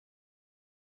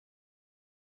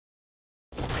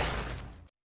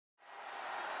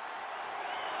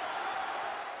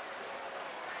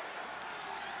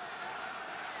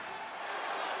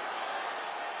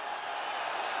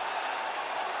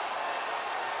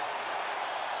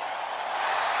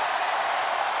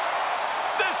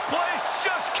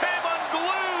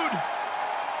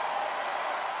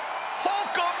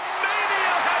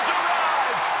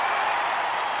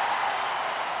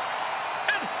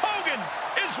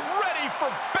for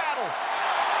battle.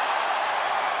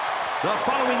 The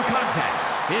following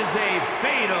contest is a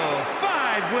fatal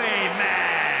five-way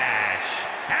match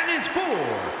and is for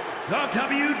the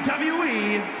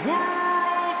WWE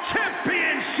World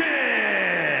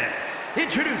Championship.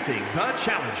 Introducing the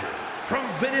challenger from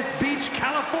Venice Beach,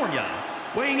 California,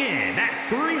 weighing in at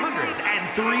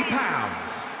 303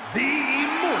 pounds, the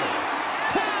Immortal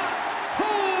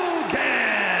Hogan.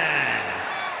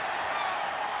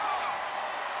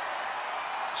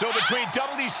 So between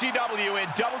WCW and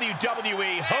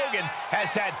WWE, Hogan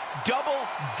has had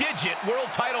double-digit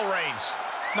world title reigns.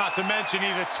 Not to mention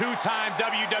he's a two-time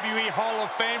WWE Hall of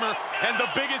Famer and the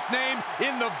biggest name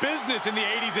in the business in the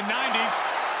 80s and 90s.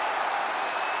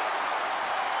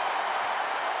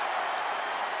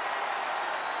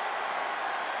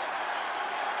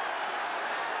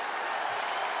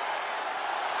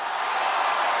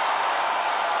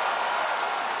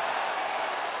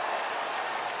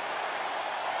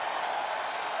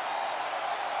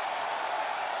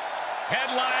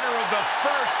 Headliner of the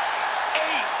first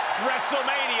 8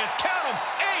 WrestleManias. Count them,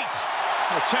 8!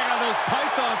 Well, check out those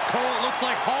pythons, Cole. It looks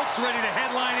like Hulk's ready to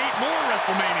headline 8 more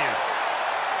WrestleManias.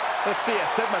 Let's see, I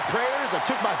said my prayers, I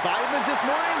took my vitamins this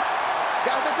morning.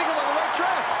 Guys, I think I'm on the right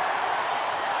track.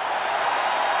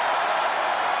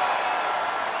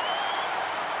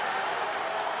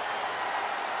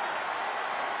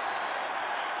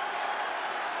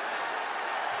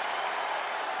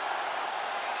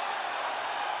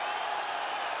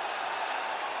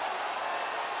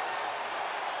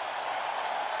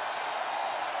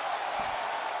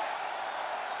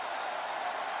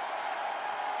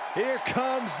 Here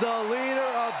comes the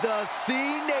leader of the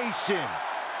C-Nation.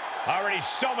 Already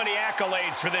so many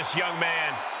accolades for this young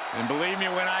man. And believe me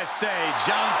when I say,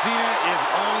 John Cena is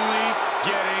only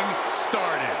getting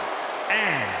started.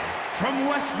 And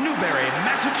from West Newbury,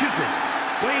 Massachusetts,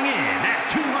 weighing in at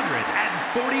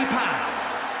 240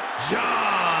 pounds,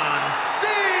 John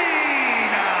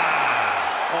Cena!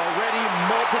 Already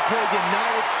multiple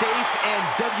United States and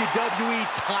WWE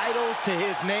titles to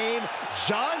his name,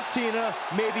 John Cena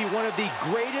may be one of the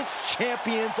greatest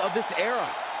champions of this era.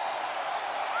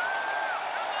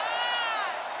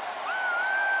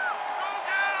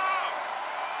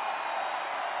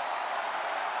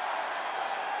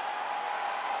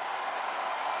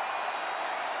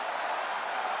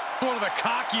 One of the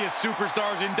cockiest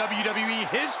superstars in WWE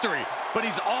history, but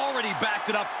he's already backed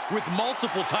it up with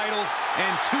multiple titles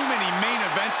and too many main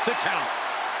events to count.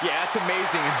 Yeah, it's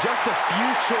amazing. In just a few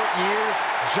short years,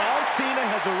 John Cena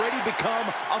has already become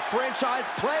a franchise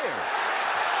player.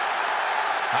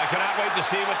 I cannot wait to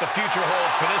see what the future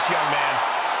holds for this young man.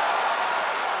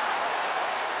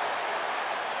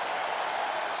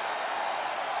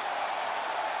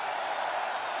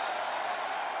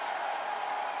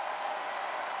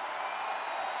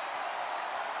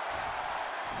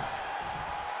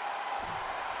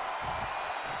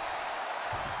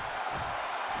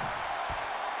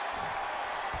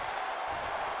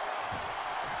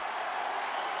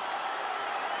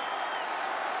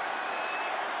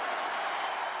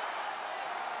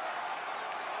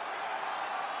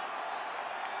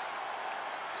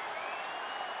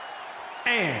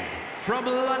 And from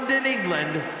London,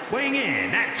 England, weighing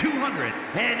in at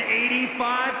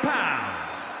 285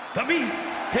 pounds, the Beast,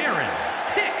 Darren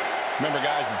Hicks. Remember,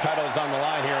 guys, the title is on the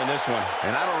line here in this one.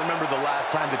 And I don't remember the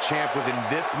last time the champ was in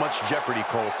this much jeopardy,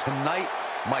 Cole. Tonight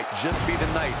might just be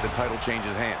the night the title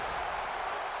changes hands.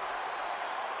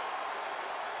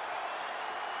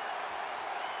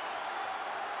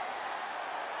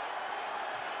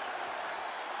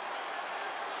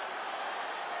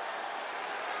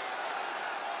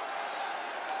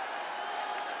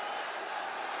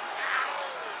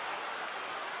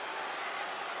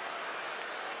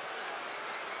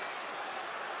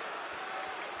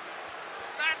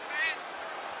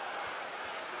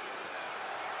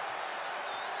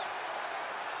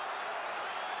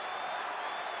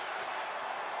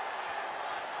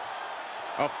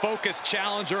 A focused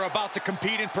challenger about to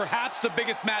compete in perhaps the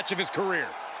biggest match of his career.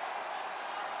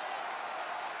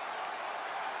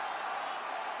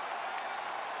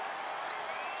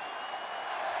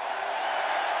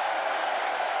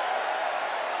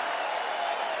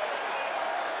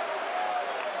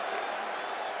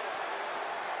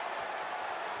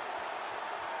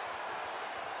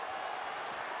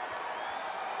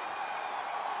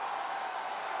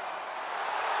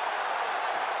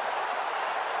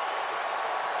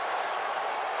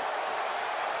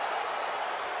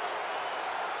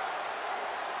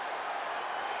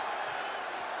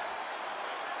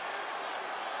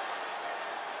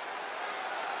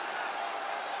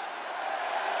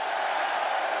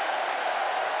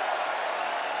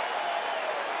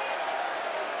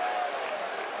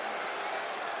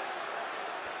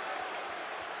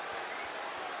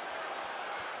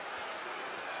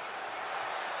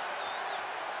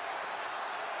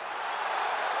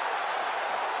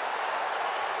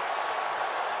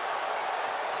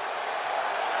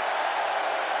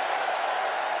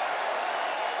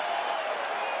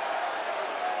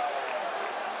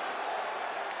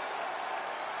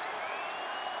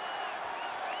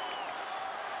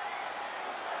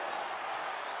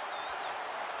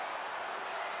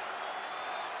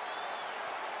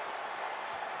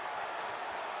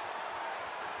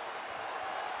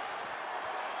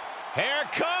 Here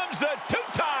comes the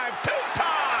two-time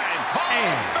Hall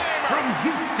of Famer. From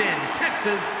Houston,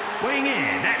 Texas, weighing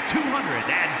in at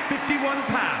 251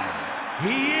 pounds,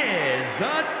 he is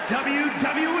the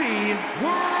WWE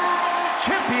World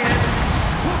Champion,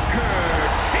 Booker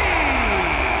T.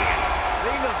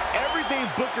 Think of everything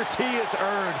Booker T has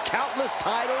earned. Countless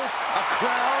titles, a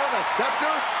crown, a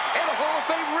scepter, and a Hall of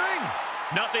Fame ring.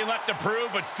 Nothing left to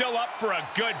prove, but still up for a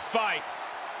good fight.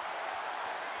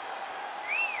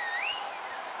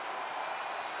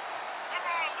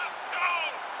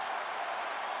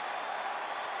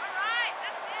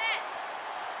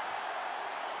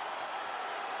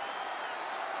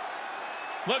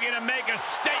 Looking to make a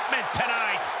statement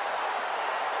tonight.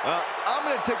 I'm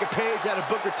going to take a page out of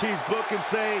Booker T's book and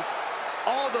say,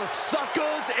 all those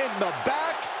suckers in the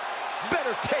back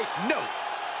better take note.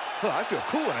 Oh, I feel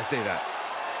cool when I say that.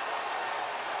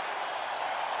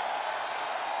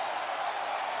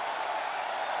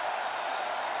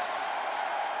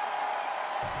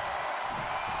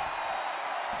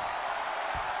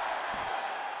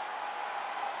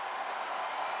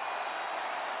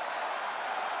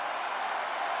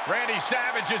 Randy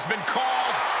Savage has been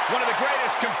called one of the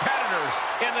greatest competitors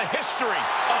in the history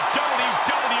of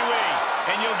WWE,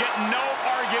 and you'll get no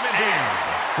argument here.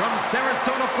 From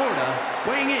Sarasota, Florida,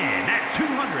 weighing in at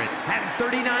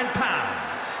 239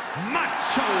 pounds,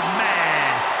 Macho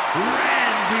Man,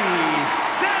 Randy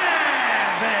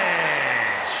Savage.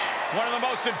 One of the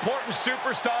most important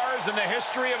superstars in the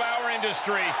history of our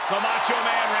industry, the Macho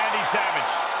Man, Randy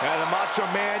Savage. The Macho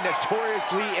Man,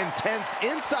 notoriously intense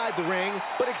inside the ring,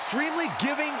 but extremely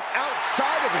giving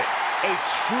outside of it. A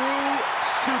true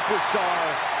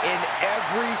superstar in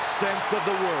every sense of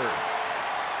the word.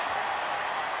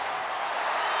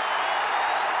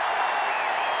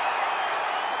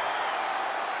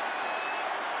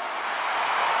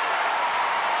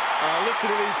 Listen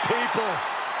to these people.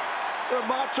 The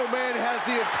Macho Man has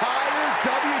the entire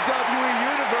WWE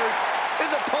Universe in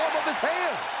the palm of his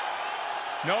hand.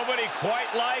 Nobody quite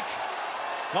like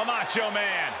the Macho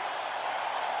Man.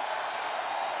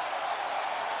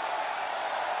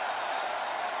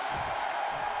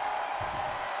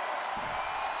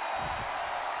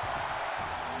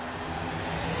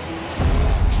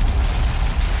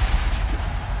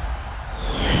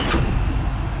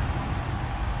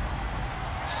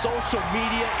 Social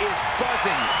media is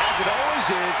buzzing, as it always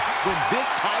is when this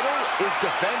title is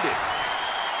defended.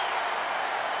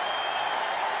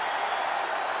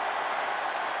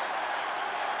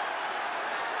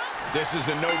 This is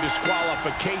a no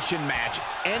disqualification match.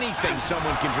 Anything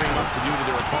someone can dream up to do to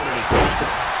their opponent is legal.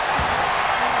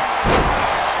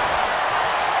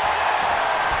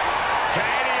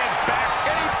 Canadian back,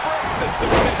 and he breaks the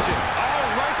submission.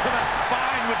 Oh, right to the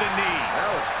spine with the knee. That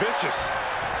was vicious.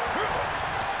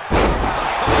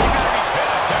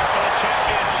 For the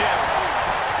championship.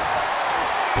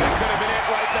 That could have been it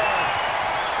right there.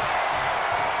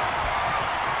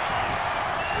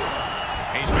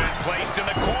 He's been placed in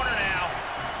the corner now.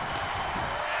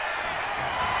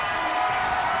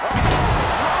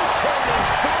 Rotating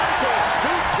vertical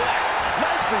suplex.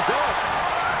 Nicely done.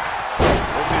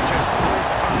 This is just great.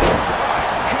 Oh my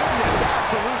goodness,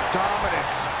 absolute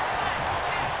dominance.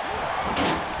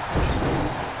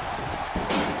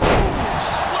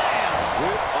 Slam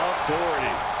with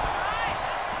authority.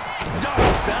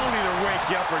 Yikes, that'll either wake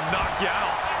you up or knock you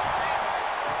out.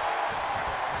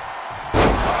 The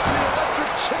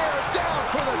electric chair down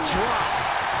for the drop.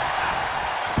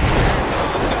 Here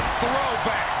comes the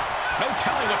throwback. No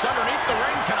telling what's underneath the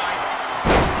ring tonight.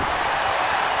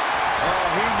 Oh,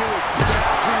 he knew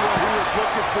exactly what he was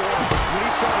looking for when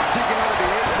he started digging under the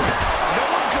apron. No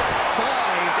one just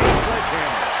finds a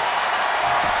sledgehammer.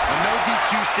 A no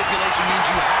DQ stipulation means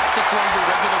you have to throw your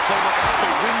regular playbook out the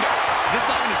window. This is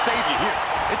not going to save you here.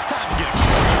 It's time to get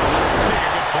extreme. Make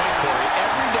a good point, Corey.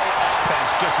 Everyday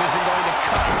offense just isn't going to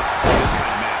cut it in this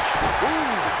kind of match.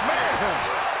 Ooh, man.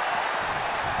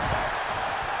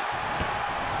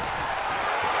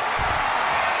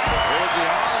 There's the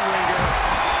arm wringer.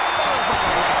 Oh,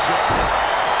 my God.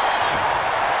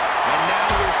 And now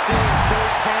we're seeing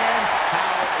firsthand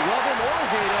how, love him or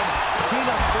hate him,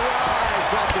 Cena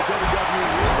thrives off the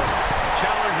WWE Universe.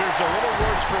 Challenger's a little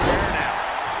worse for wear now.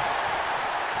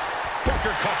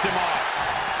 Booker cuts him off.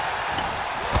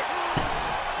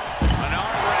 An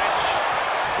arm wrench.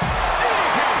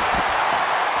 DDT.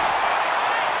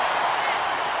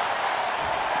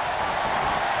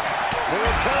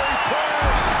 Military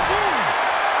press.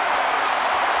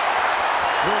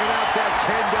 Bringing out that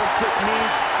kendo stick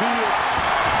means he is...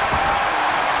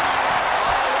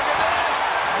 Oh, look at this.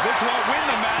 This won't win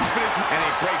the match, but it's... And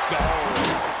he breaks the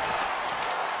hold.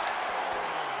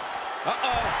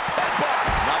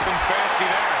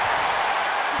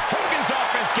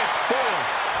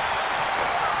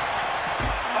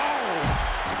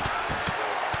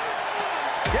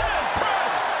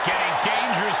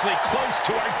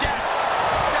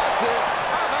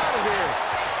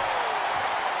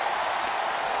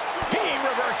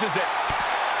 misses it.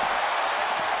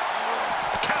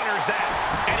 Counters that,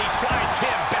 and he slides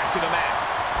him back to the mat.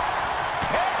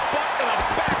 Headbutt to the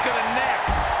back of the neck.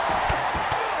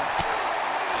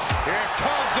 Here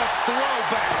comes a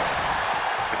throwback.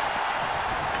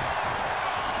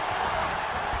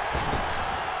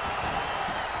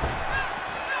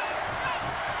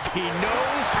 He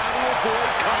knows how to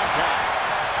avoid contact.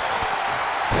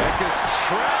 Neck is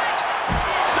trapped.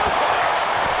 Suplex.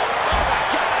 Oh my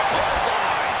God, a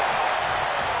clothesline.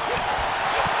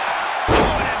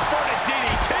 Oh, an inverted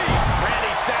DDT.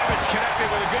 Randy Savage connected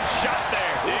with a good shot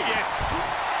there. Dig it.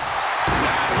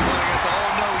 Savage letting us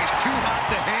all know he's too hot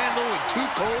to handle and too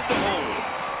cold to hold.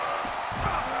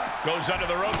 Goes under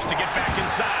the ropes to get back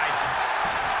inside.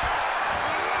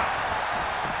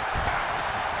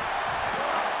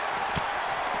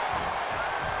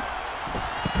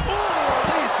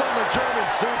 German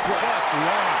suplex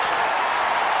Launched.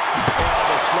 Oh,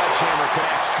 the sledgehammer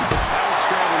connects. That'll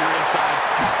scramble your insides.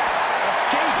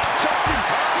 escape just in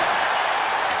time.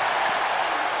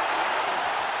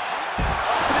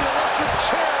 Up the electric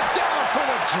chair, down for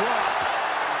the drop.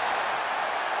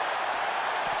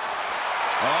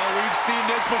 Oh, we've seen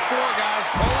this before, guys.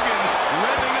 Hogan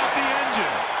revving up the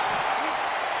engine.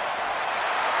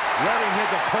 Letting his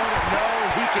opponent know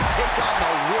he can take on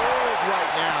the world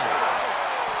right now.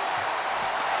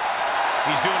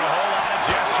 He's doing a whole lot of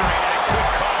gesturing, and it could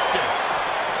cost him.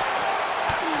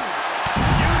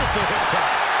 Beautiful hip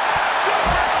toss.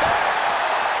 Super kick.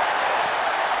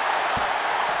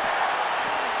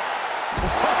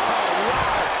 Oh,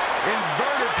 wow.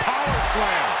 Inverted power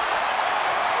slam.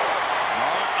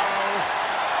 Uh-oh.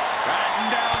 Batten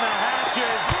down the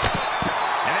hatches.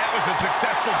 And that was a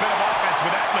successful bit of offense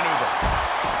with that maneuver.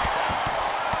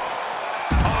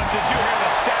 Oh, did you hear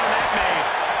the sound that made?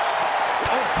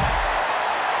 Oh.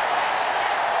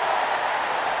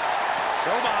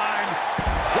 Go behind.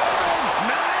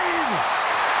 Nine.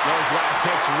 Those last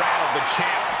hits rattled the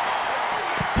champ.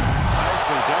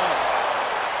 Nicely done.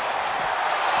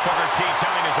 Booker T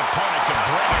telling his opponent to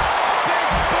bring it. Big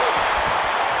boot.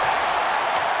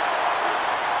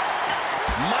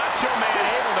 Macho Man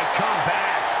able to come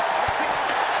back.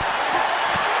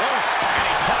 Oh, and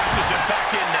he tosses it back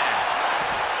in there.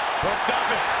 Hooked up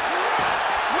and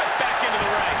whipped back into the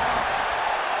ring.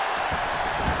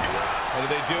 What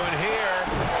are they doing here?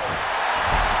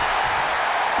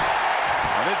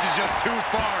 Oh, this is just too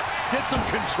far. Get some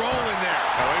control in there.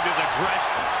 Oh, look at his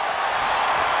aggression.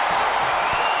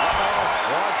 Uh-oh,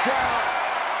 watch out.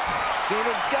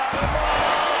 Cena's got him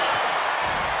all.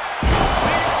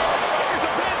 Here's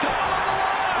the pin, title on the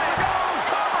line. Go,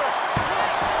 cover.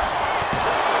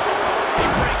 He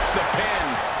breaks the pin.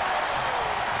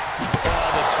 Oh,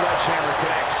 the sledgehammer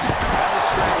connects. That'll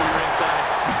scramble your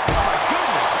insides. Oh, my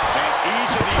goodness. And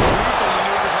each of these lethal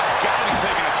maneuvers have got to be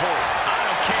taking a toll. I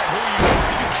don't care who you are.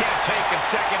 You can't take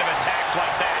consecutive attacks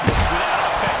like that without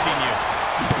it affecting you.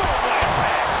 Boom,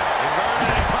 impact.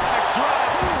 Inverted atomic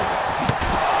drop.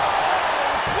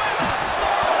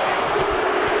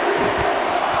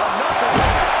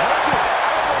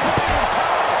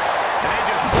 And they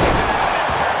just moved it out in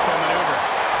powerful maneuver.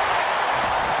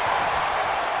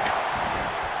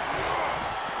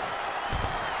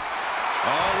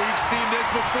 Oh, we've seen this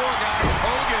before, guys.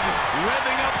 Hogan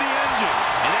revving up the engine.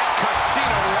 And that cuts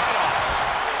Cena right off.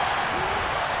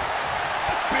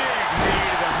 Big knee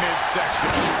to the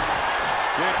midsection.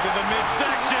 Kick to the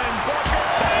midsection. Booker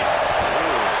T.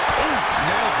 Oof,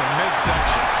 nails the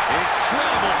midsection.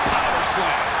 Incredible power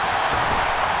slam.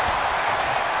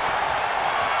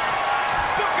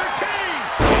 Booker T.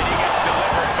 And he gets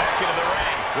delivered back into the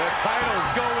ring. The title's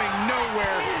going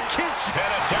nowhere. Kiss.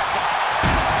 Head attack.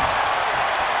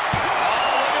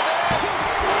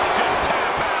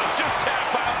 Just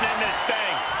tap out and end this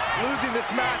thing. Losing this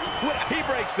match, he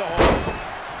breaks the hold.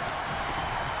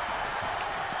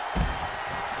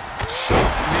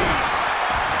 Sharp knee.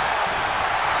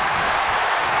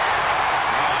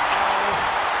 Uh-oh.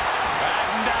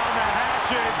 Batten down the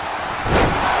hatches.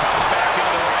 Comes back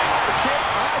into the ring. The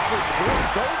champ's eyes were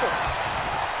glazed over.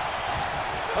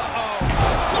 Uh-oh.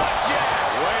 Flapjack.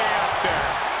 Way up there.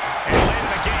 And late in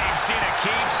the game, Cena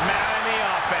keeps mounting the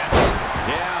offense.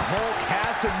 Yeah, Hulk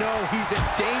has to know he's in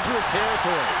dangerous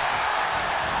territory.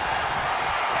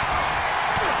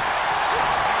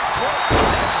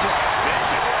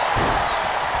 Vicious.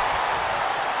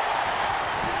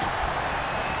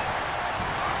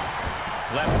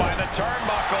 Left by the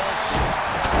turnbuckles.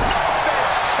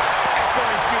 Finish shot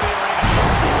echoing through the arena.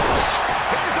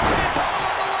 Here's the pin, title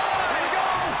on the line. Go.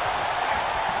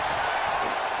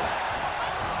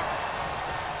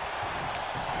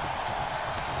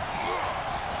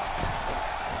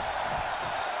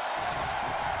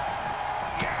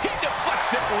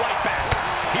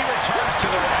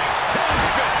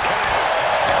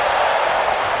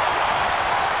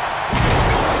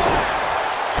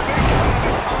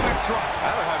 drop.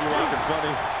 That'll have you looking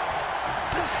funny.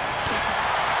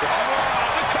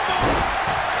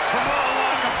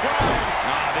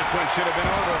 This one should have been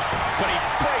over, but he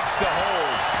breaks the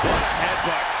hold. What a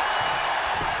headbutt.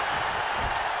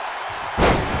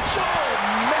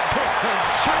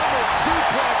 German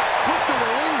suplex with the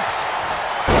release.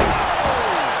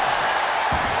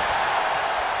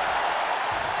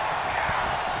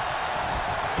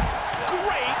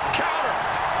 Great counter.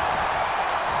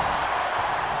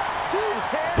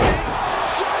 Two-handed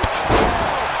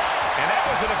chokeslam. And that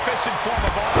was an efficient form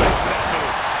of offense with that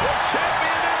move. The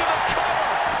champion into the cover.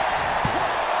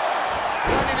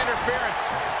 Running interference.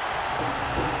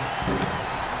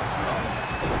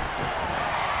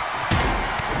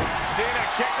 Seeing a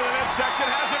kick to the midsection,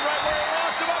 has it right where he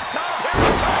wants him up top. Here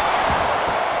it comes.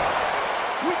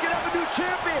 We could have a new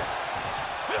champion.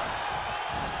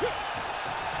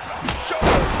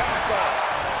 Shoulder tackle.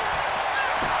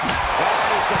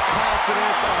 That is the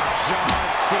confidence of John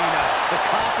Cena. The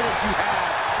confidence you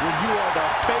have when you are the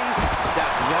face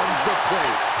that runs the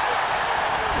place.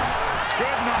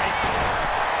 Good night.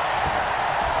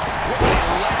 What a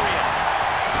lariat.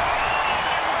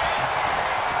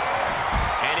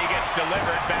 And he gets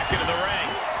delivered back into the ring.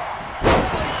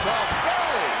 Belly to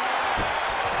belly.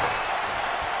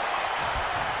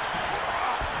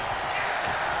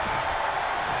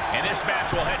 And this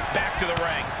match will head back to the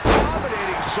ring.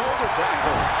 Dominating shoulder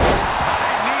tackle.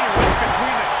 High knee right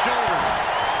between the shoulders.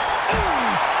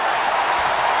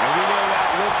 And we know that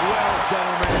look well,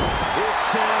 gentlemen. It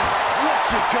says what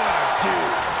you gonna do.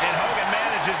 And Hogan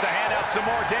manages to hand out some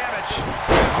more damage.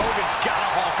 Hogan's got to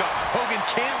hulk up. Hogan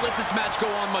can't let this match go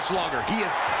on much longer. He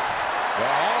is... The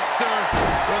Hulkster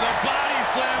with a body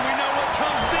slam. We know what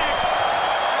comes next.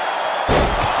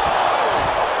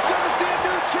 Gonna see a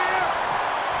new champ.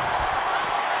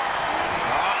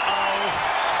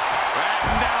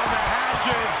 Batten down the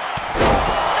hatches.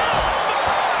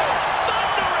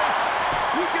 Thunderous.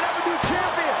 We could have a new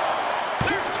champion.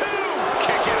 There's two.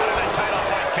 Kick out and the title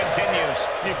fight continues.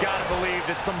 You've got to believe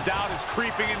that some doubt is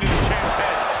creeping into the champ's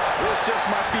head. This just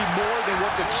might be more than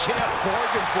what the champ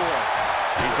bargained for.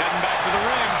 He's heading back to the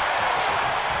ring.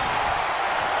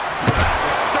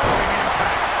 Disturbing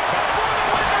impact. For the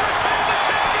win to retain the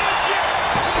championship.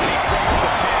 He breaks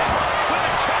the pin with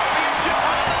the championship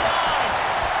on the line.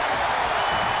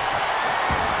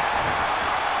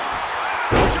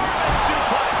 German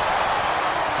suplex.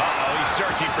 Uh-oh, he's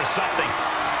searching for something.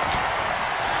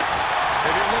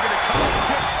 If you're looking to cause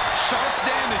quick, sharp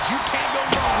damage, you can't go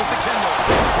wrong with the kendo.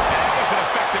 That was an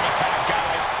effective attack,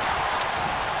 guys.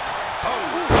 Oh,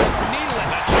 kneeling.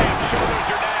 The champ's shoulders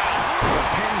are down. The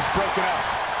pin's broken up.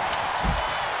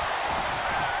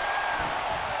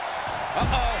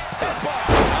 Uh-oh. Headbutt.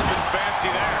 Nothing fancy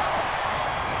there.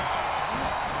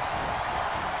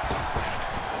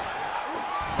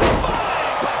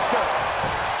 Spine buster.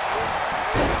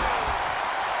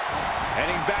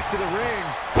 Heading back to the ring.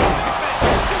 German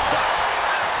suplex.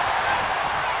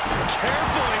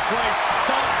 Carefully placed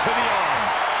stomp to the arm.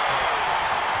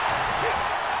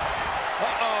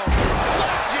 Uh-oh.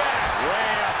 Blackjack. Way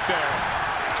up there.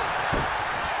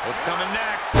 What's coming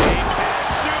next? Impact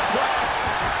suplex.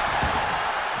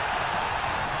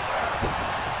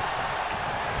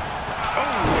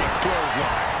 Oh, big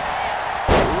clothesline.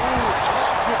 Ooh,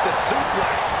 tough with the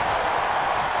suplex.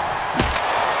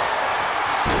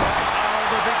 Oh,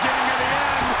 the beginning of the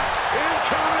end.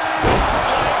 Incoming.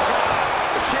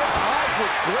 The champ's eyes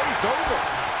were glazed over.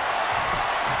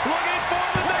 Looking for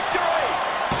the victory.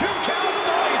 2 count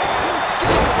fight. You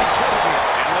gotta be kidding me.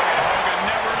 And look at Hogan,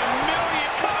 never in a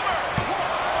million cover.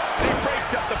 And he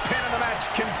breaks up the pin and the match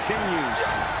continues.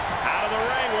 Out of the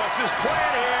ring, what's his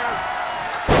plan here?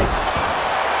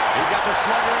 He's got the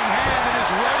sluggering hand and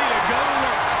is ready to go to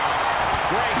work.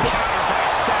 Great counter by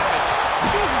Savage.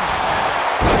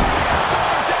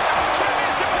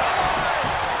 Championship on the line.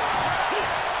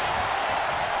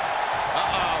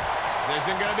 Uh-oh. This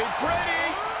isn't going to be pretty.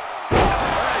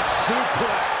 Nice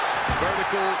suplex.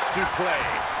 Vertical suplex.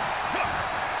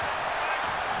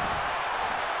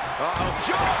 Uh-oh.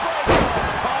 Jawbreaker.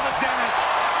 Call it Dennis.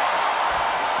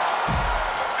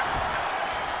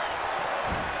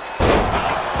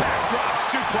 Backdrop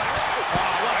suplex.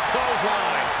 Oh, what a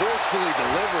clothesline. Forcefully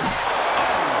delivered.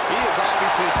 He is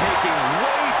obviously taking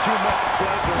way too much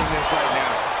pleasure in this right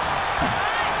now.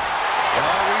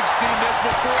 Oh, we've seen this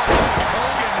before.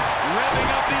 Hogan revving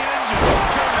up the engine.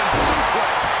 German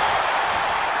suplex.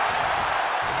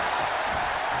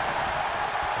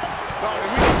 Oh,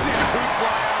 we can see a tooth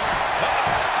fly out.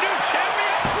 New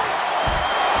champion.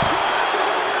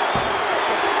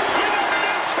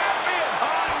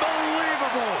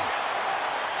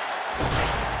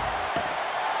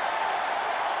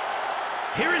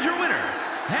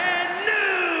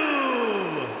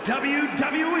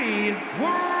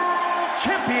 World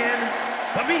Champion,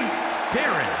 the Beast,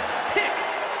 Darren Hicks.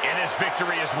 And his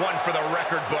victory is one for the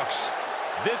record books.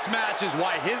 This match is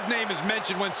why his name is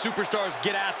mentioned when superstars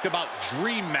get asked about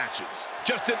dream matches.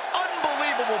 Just an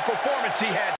unbelievable performance he had.